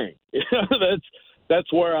saying?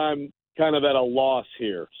 That's where I'm kind of at a loss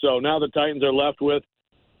here. So now the Titans are left with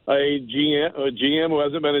a GM who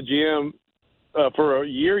hasn't been a GM for a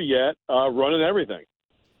year yet, running everything.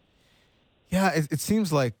 Yeah, it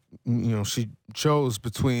seems like, she chose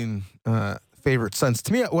between favorite sons.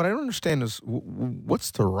 To me, what I don't understand is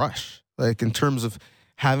what's the rush? Like, in terms of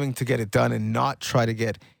having to get it done and not try to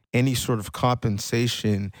get any sort of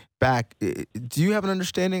compensation back. Do you have an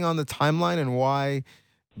understanding on the timeline and why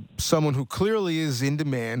someone who clearly is in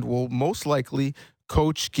demand will most likely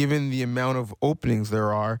coach, given the amount of openings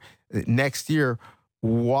there are next year,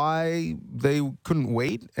 why they couldn't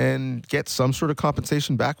wait and get some sort of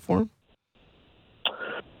compensation back for him?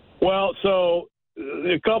 Well, so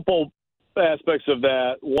a couple aspects of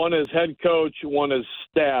that. One is head coach, one is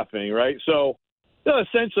staffing, right? So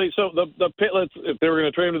essentially, if they were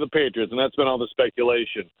going to trade him to the Patriots, and that's been all the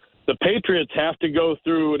speculation, the Patriots have to go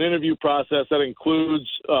through an interview process that includes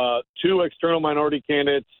 2 external minority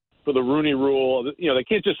candidates for the Rooney Rule. They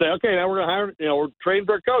can't just say, okay, now we're going to hire, we're trading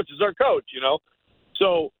for a coach. This is our coach,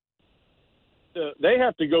 So they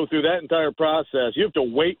have to go through that entire process. You have to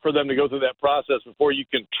wait for them to go through that process before you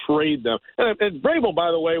can trade them. And Vrabel,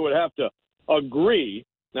 by the way, would have to agree.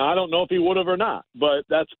 Now, I don't know if he would have or not, but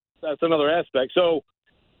that's another aspect. So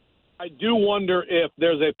I do wonder if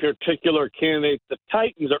there's a particular candidate the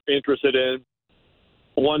Titans are interested in.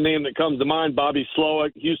 One name that comes to mind, Bobby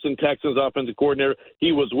Slowick, Houston Texans offensive coordinator.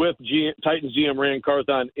 He was with Titans GM Ran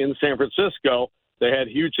Carthon in San Francisco. They had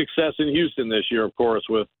huge success in Houston this year, of course,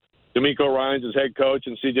 with D'Amico Ryans as head coach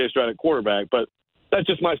and C.J. Stroud at quarterback. But that's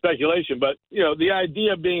just my speculation. But, the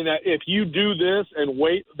idea being that if you do this and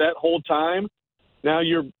wait that whole time, now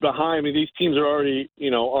you're behind. I mean, these teams are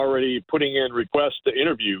already putting in requests to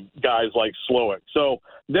interview guys like Slowick. So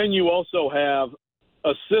then you also have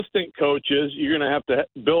assistant coaches. You're going to have to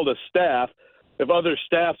build a staff. If other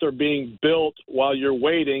staffs are being built while you're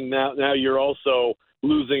waiting, now you're also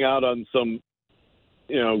losing out on some,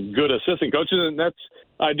 good assistant coaches. And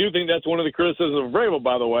I do think that's one of the criticisms of Vrabel,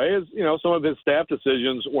 by the way, is, some of his staff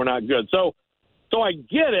decisions were not good. So I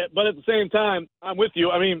get it, but at the same time, I'm with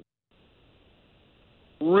you. I mean,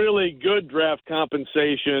 really good draft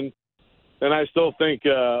compensation, and I still think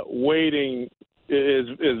waiting is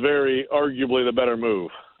very arguably the better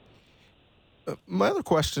move. My other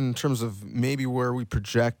question in terms of maybe where we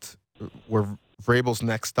project where Vrabel's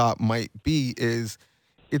next stop might be is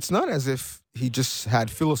it's not as if he just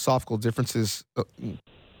had philosophical differences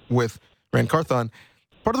with Ran Carthon.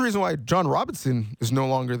 Part of the reason why John Robinson is no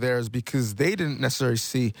longer there is because they didn't necessarily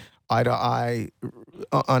see eye to eye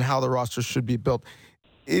on how the roster should be built.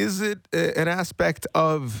 Is it an aspect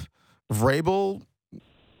of Vrabel,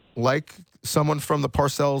 like someone from the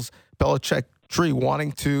Parcells-Belichick tree,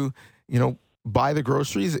 wanting to, buy the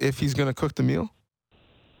groceries if he's going to cook the meal?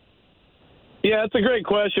 Yeah, it's a great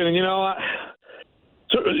question. And,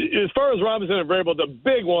 so as far as Robinson and Vrabel, the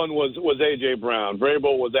big one was A.J. Brown.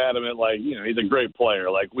 Vrabel was adamant, he's a great player.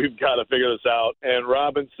 We've got to figure this out. And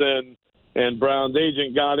Robinson and Brown's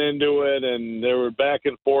agent got into it, and they were back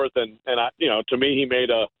and forth. And to me, he made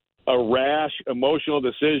a rash, emotional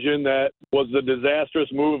decision that was the disastrous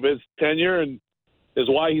move of his tenure and is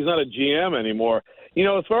why he's not a GM anymore.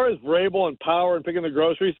 As far as Vrabel and power and picking the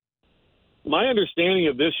groceries, my understanding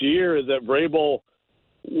of this year is that Vrabel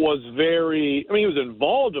was he was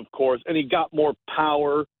involved, of course, and he got more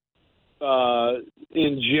power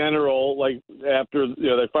in general, after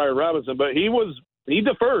they fired Robinson, but he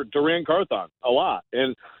deferred to Ran Carthon a lot.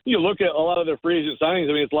 And you look at a lot of their free agent signings,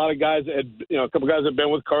 it's a lot of guys that had, a couple guys have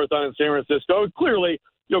been with Carthon in San Francisco. Clearly,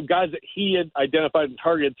 guys that he had identified and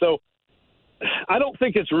targeted. So I don't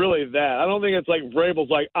think it's really that. I don't think it's like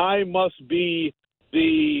Vrabel's I must be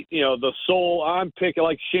the sole, I'm picking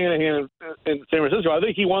like Shanahan in San Francisco. I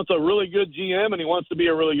think he wants a really good GM and he wants to be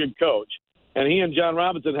a really good coach. And he and John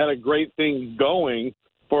Robinson had a great thing going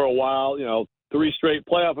for a while, 3 straight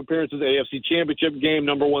playoff appearances, AFC Championship game,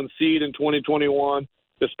 number 1 seed in 2021,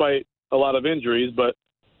 despite a lot of injuries. But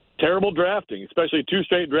terrible drafting, especially 2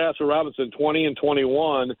 straight drafts for Robinson, 20 and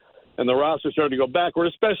 21, and the roster started to go backward,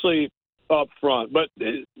 especially up front. But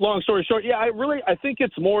long story short, I think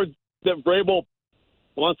it's more that Vrabel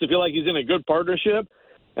wants to feel like he's in a good partnership.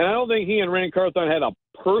 And I don't think he and Ran Carthon had a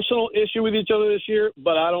personal issue with each other this year,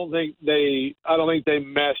 but I don't think they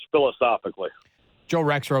meshed philosophically. Joe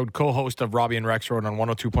Rexrode, co-host of Robbie and Rexrode on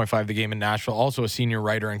 102.5 The Game in Nashville, also a senior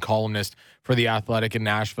writer and columnist for The Athletic in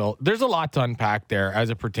Nashville. There's a lot to unpack there as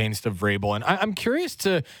it pertains to Vrabel, and I'm curious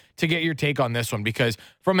to get your take on this one, because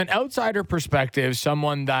from an outsider perspective,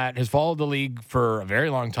 someone that has followed the league for a very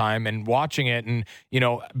long time and watching it and,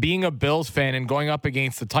 being a Bills fan and going up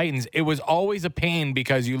against the Titans, it was always a pain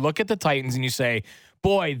because you look at the Titans and you say,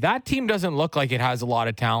 boy, that team doesn't look like it has a lot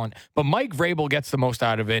of talent, but Mike Vrabel gets the most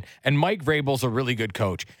out of it, and Mike Vrabel's a really good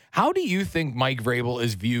coach. How do you think Mike Vrabel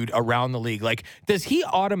is viewed around the league? Does he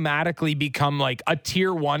automatically become a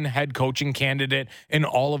tier 1 head coaching candidate in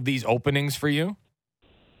all of these openings for you?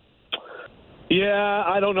 Yeah,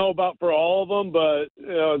 I don't know about for all of them, but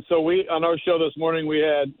so we on our show this morning we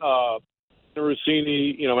had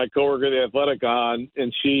Rossini, my coworker at The Athletic on,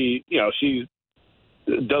 and she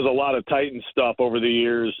does a lot of Titan stuff over the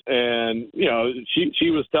years, and she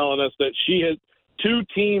was telling us that she has 2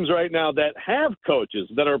 teams right now that have coaches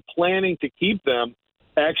that are planning to keep them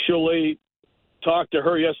actually talked to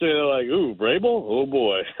her yesterday. They're like, ooh, Vrabel? Oh,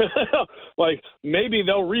 boy. Like, maybe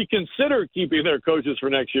they'll reconsider keeping their coaches for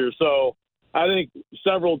next year. So I think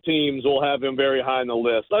several teams will have him very high on the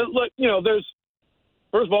list. You know,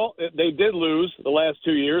 first of all, they did lose the last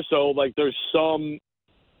 2 years. So, like, there's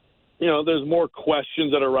more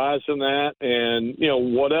questions that arise from that. And, you know,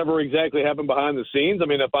 whatever exactly happened behind the scenes. I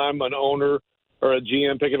mean, if I'm an owner or a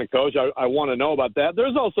GM picking a coach, I want to know about that.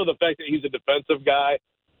 There's also the fact that he's a defensive guy.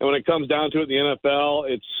 And when it comes down to it in the NFL,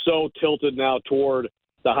 it's so tilted now toward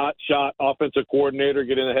the hot shot offensive coordinator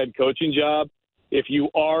getting a head coaching job. If you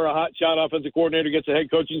are a hot shot offensive coordinator gets a head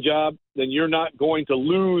coaching job, then you're not going to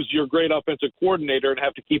lose your great offensive coordinator and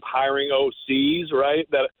have to keep hiring OCs, right?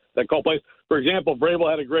 That call plays. For example, Vrabel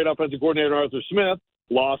had a great offensive coordinator, Arthur Smith,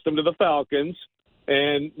 lost him to the Falcons,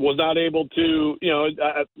 and was not able to, you know,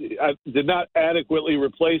 I did not adequately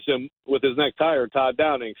replace him with his next hire, Todd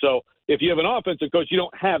Downing. So if you have an offensive coach, you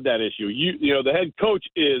don't have that issue. You know, the head coach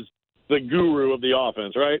is the guru of the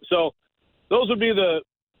offense, right? So those would be the.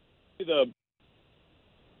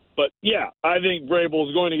 But yeah, I think Vrabel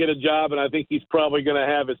is going to get a job, and I think he's probably going to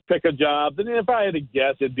have his pick of jobs. And if I had to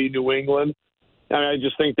guess, it'd be New England. I mean, I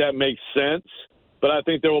just think that makes sense. But I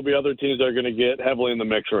think there will be other teams that are going to get heavily in the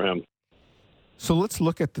mix for him. So let's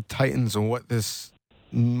look at the Titans and what this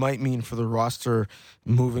might mean for the roster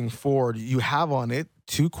moving forward. You have on it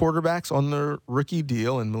 2 quarterbacks on their rookie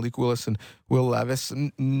deal, and Malik Willis and Will Levis.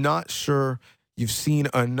 Not sure you've seen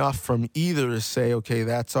enough from either to say, okay,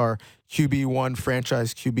 that's our QB1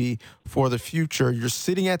 franchise QB for the future. You're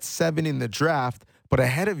sitting at 7 in the draft, but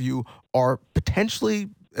ahead of you are potentially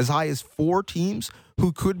as high as 4 teams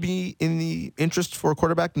who could be in the interest for a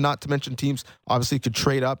quarterback, not to mention teams obviously could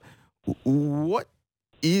trade up. What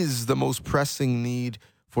is the most pressing need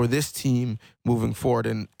for this team moving forward,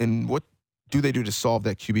 and what do they do to solve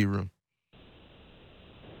that QB room?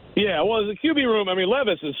 Yeah, well, the QB room, I mean,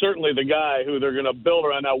 Levis is certainly the guy who they're going to build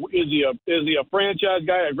around. Now, is he a franchise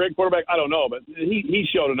guy, a great quarterback? I don't know, but he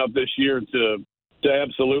showed enough this year to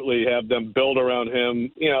absolutely have them build around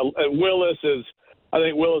him. You know, I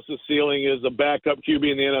think Willis's ceiling is a backup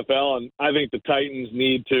QB in the NFL, and I think the Titans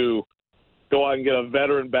need to go out and get a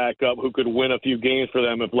veteran backup who could win a few games for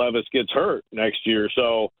them if Levis gets hurt next year.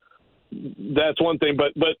 So that's one thing.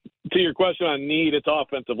 But to your question on need, it's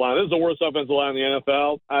offensive line. This is the worst offensive line in the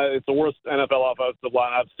NFL. It's the worst NFL offensive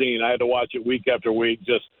line I've seen. I had to watch it week after week,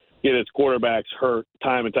 just get its quarterbacks hurt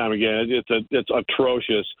time and time again. It's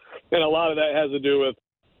atrocious. And a lot of that has to do with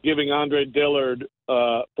giving Andre Dillard,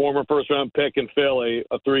 former first-round pick in Philly,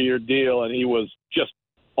 a 3-year deal, and he was just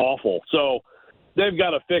awful. So they've got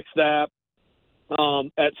to fix that.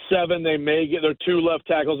 At 7, they may get their 2 left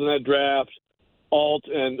tackles in that draft, Alt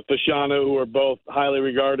and Fashanu, who are both highly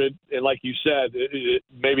regarded. And like you said,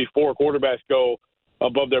 maybe 4 quarterbacks go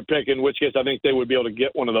above their pick, in which case I think they would be able to get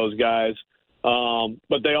one of those guys.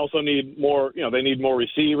 But they also need more, you know, they need more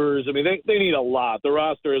receivers. I mean, they need a lot. The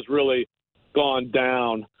roster has really gone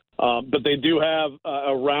down. But they do have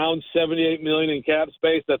around $78 million in cap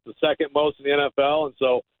space. That's the second most in the NFL. And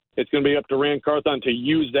so it's going to be up to Rand Carthon to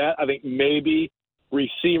use that. I think maybe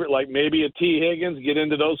receiver, like maybe a T. Higgins, get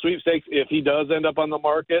into those sweepstakes if he does end up on the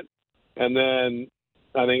market. And then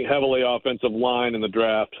I think heavily offensive line in the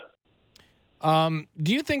draft.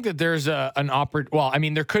 Do you think that there's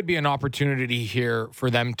there could be an opportunity here for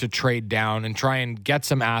them to trade down and try and get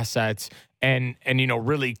some assets and you know,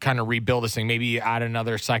 really kind of rebuild this thing? Maybe you add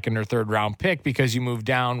another 2nd or 3rd round pick because you move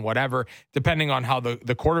down, whatever, depending on how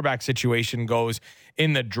the quarterback situation goes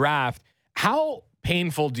in the draft. How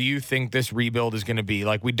painful do you think this rebuild is going to be?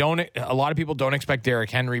 Like, a lot of people don't expect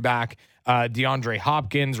Derrick Henry back. DeAndre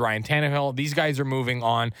Hopkins, Ryan Tannehill, these guys are moving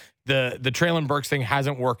on. The Treylon Burks thing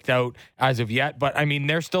hasn't worked out as of yet, but I mean,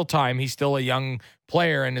 there's still time. He's still a young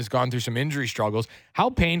player and has gone through some injury struggles. How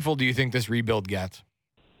painful do you think this rebuild gets?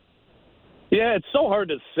 Yeah, it's so hard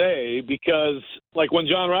to say because, like, when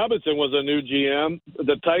John Robinson was a new GM,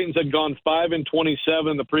 the Titans had gone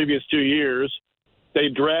 5-27 the previous 2 years. They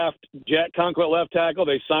draft Jack Conquet left tackle.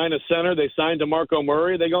 They sign a center. They sign DeMarco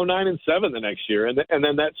Murray. They go 9-7 the next year, and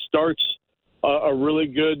then that starts a really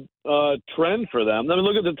good trend for them. Then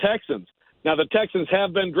look at the Texans. Now the Texans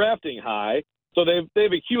have been drafting high, so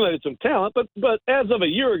they've accumulated some talent. But as of a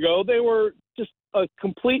year ago, they were just a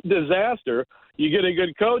complete disaster. You get a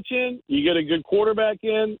good coach in, you get a good quarterback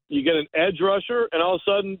in, you get an edge rusher, and all of a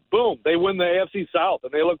sudden, boom, they win the AFC South,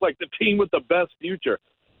 and they look like the team with the best future.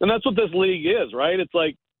 And that's what this league is, right? It's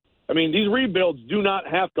like, I mean, these rebuilds do not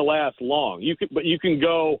have to last long. But you can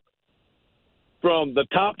go from the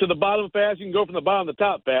top to the bottom fast. You can go from the bottom to the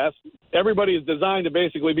top fast. Everybody is designed to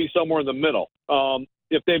basically be somewhere in the middle.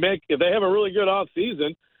 If they have a really good off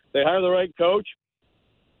season, they hire the right coach,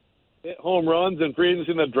 hit home runs and free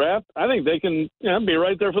agency in the draft, I think they can be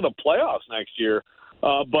right there for the playoffs next year.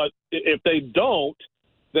 But if they don't,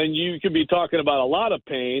 then you could be talking about a lot of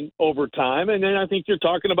pain over time. And then I think you're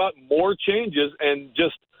talking about more changes and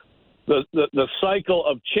just the cycle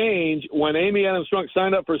of change. When Amy Adams-Strunk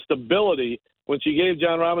signed up for stability, when she gave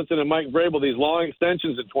John Robinson and Mike Vrabel these long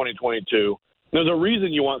extensions in 2022, there's a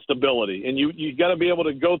reason you want stability. And you got to be able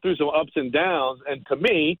to go through some ups and downs. And to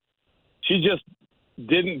me, she just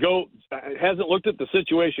hasn't looked at the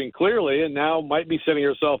situation clearly, and now might be setting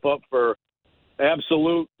herself up for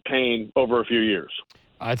absolute pain over a few years.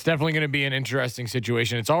 It's definitely going to be an interesting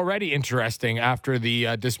situation. It's already interesting after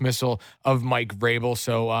the dismissal of Mike Vrabel.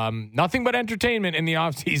 So nothing but entertainment in the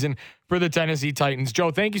offseason for the Tennessee Titans.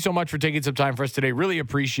 Joe, thank you so much for taking some time for us today. Really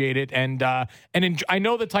appreciate it. And I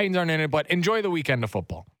know the Titans aren't in it, but enjoy the weekend of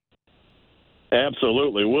football.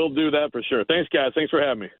 Absolutely. We'll do that for sure. Thanks, guys. Thanks for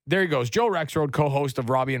having me. There he goes. Joe Rexrode, co-host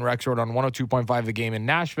of Robbie and Rexrode on 102.5 The Game in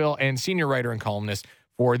Nashville and senior writer and columnist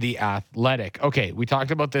for The Athletic. Okay, we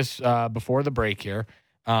talked about this before the break here.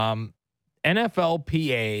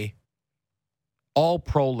 NFLPA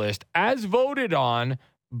All-Pro list as voted on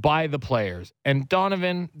by the players. And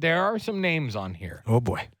Donovan, there are some names on here. Oh,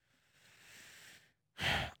 boy.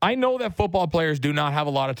 I know that football players do not have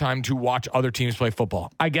a lot of time to watch other teams play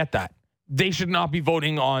football. I get that. They should not be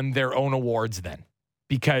voting on their own awards then,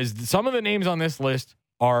 because some of the names on this list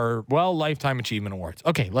are, Lifetime Achievement Awards.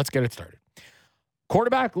 Okay, let's get it started.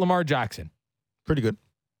 Quarterback, Lamar Jackson. Pretty good.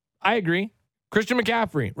 I agree. Christian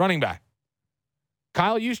McCaffrey, running back.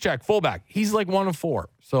 Kyle Juszczyk, fullback. He's like 1 of 4.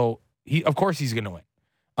 So, of course he's going to win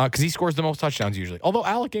because he scores the most touchdowns usually. Although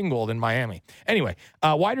Alec Ingold in Miami. Anyway,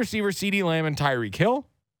 wide receiver, CeeDee Lamb and Tyreek Hill.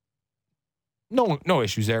 No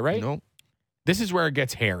issues there, right? No. This is where it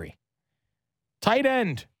gets hairy. Tight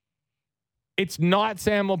end. It's not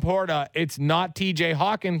Sam Laporta. It's not TJ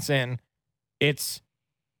Hawkinson. It's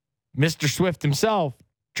Mr. Swift himself,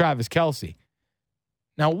 Travis Kelce.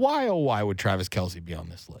 Now, why would Travis Kelce be on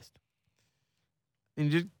this list?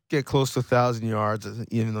 And you did get close to 1,000 yards,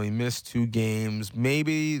 even though he missed 2 games.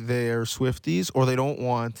 Maybe they're Swifties, or they don't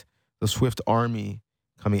want the Swift Army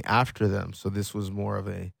coming after them. So this was more of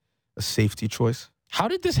a safety choice. How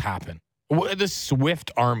did this happen? The Swift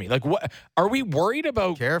Army. Like, what? Are we worried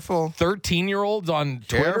about Careful. 13-year-olds on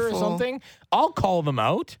Twitter or something? I'll call them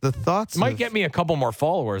out. The thoughts might get me a couple more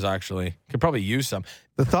followers, actually. Could probably use some.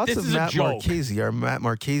 The thoughts of Matt Marchese are Matt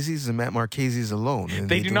Marchese's and Matt Marchese's alone. And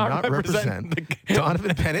they do not represent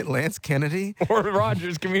Donovan Bennett, Lance Kennedy, or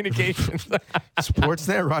Rogers Communications.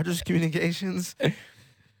 Sportsnet, Rogers Communications.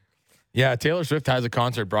 Yeah, Taylor Swift has a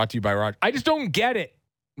concert brought to you by Rogers. I just don't get it.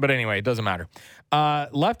 But anyway, it doesn't matter.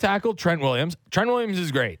 Left tackle, Trent Williams. Trent Williams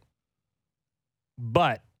is great.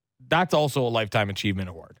 But that's also a Lifetime Achievement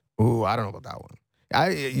Award. Ooh, I don't know about that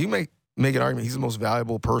one. You make an argument he's the most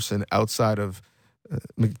valuable person outside of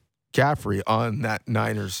McCaffrey on that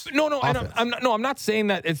Niners. No, I'm not saying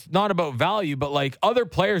that it's not about value, but like other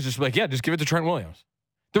players just like, just give it to Trent Williams.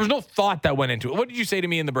 There was no thought that went into it. What did you say to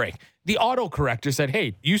me in the break? The autocorrector said,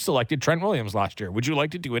 "Hey, you selected Trent Williams last year. Would you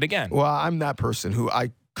like to do it again?" Well, I'm that person who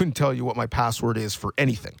I couldn't tell you what my password is for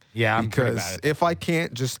anything. Yeah, I'm pretty bad because at it. If I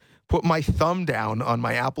can't just put my thumb down on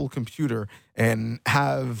my Apple computer and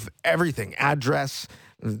have everything, address,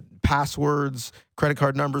 passwords, credit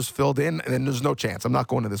card numbers filled in, and then there's no chance. I'm not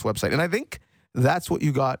going to this website. And I think that's what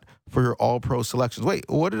you got for your All-Pro selections. Wait,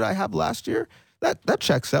 what did I have last year? That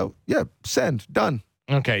checks out. Yeah, send. Done.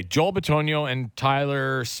 Okay, Joel Bitonio and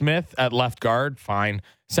Tyler Smith at left guard, fine.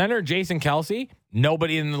 Center, Jason Kelce.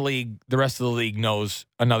 Nobody in the league, the rest of the league knows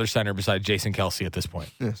another center besides Jason Kelce at this point.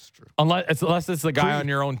 That's true. Unless it's the guy on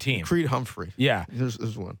your own team. Creed Humphrey. Yeah.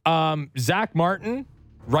 There's one. Zach Martin,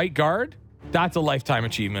 right guard. That's a Lifetime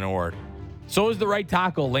Achievement Award. So is the right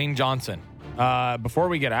tackle, Lane Johnson. Before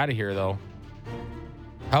we get out of here, though,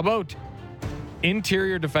 how about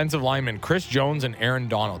interior defensive linemen Chris Jones and Aaron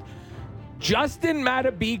Donald? Justin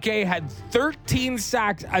Madubuike had 13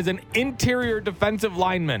 sacks as an interior defensive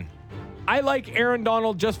lineman. I like Aaron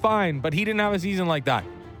Donald just fine, but he didn't have a season like that.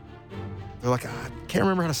 They're like, I can't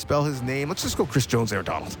remember how to spell his name. Let's just go Chris Jones, Aaron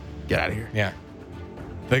Donald. Get out of here. Yeah.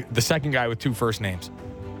 The second guy with 2 first names.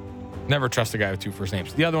 Never trust a guy with 2 first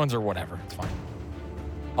names. The other ones are whatever. It's fine.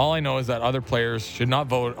 All I know is that other players should not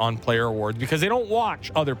vote on player awards because they don't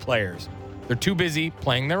watch other players. They're too busy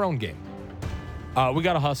playing their own game. We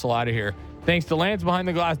got to hustle out of here. Thanks to Lance behind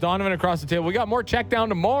the glass, Donovan across the table. We got more Check Down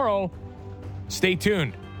tomorrow. Stay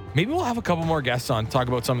tuned. Maybe we'll have a couple more guests on to talk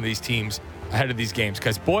about some of these teams ahead of these games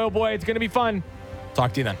because boy, oh boy, it's going to be fun.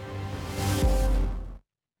 Talk to you then.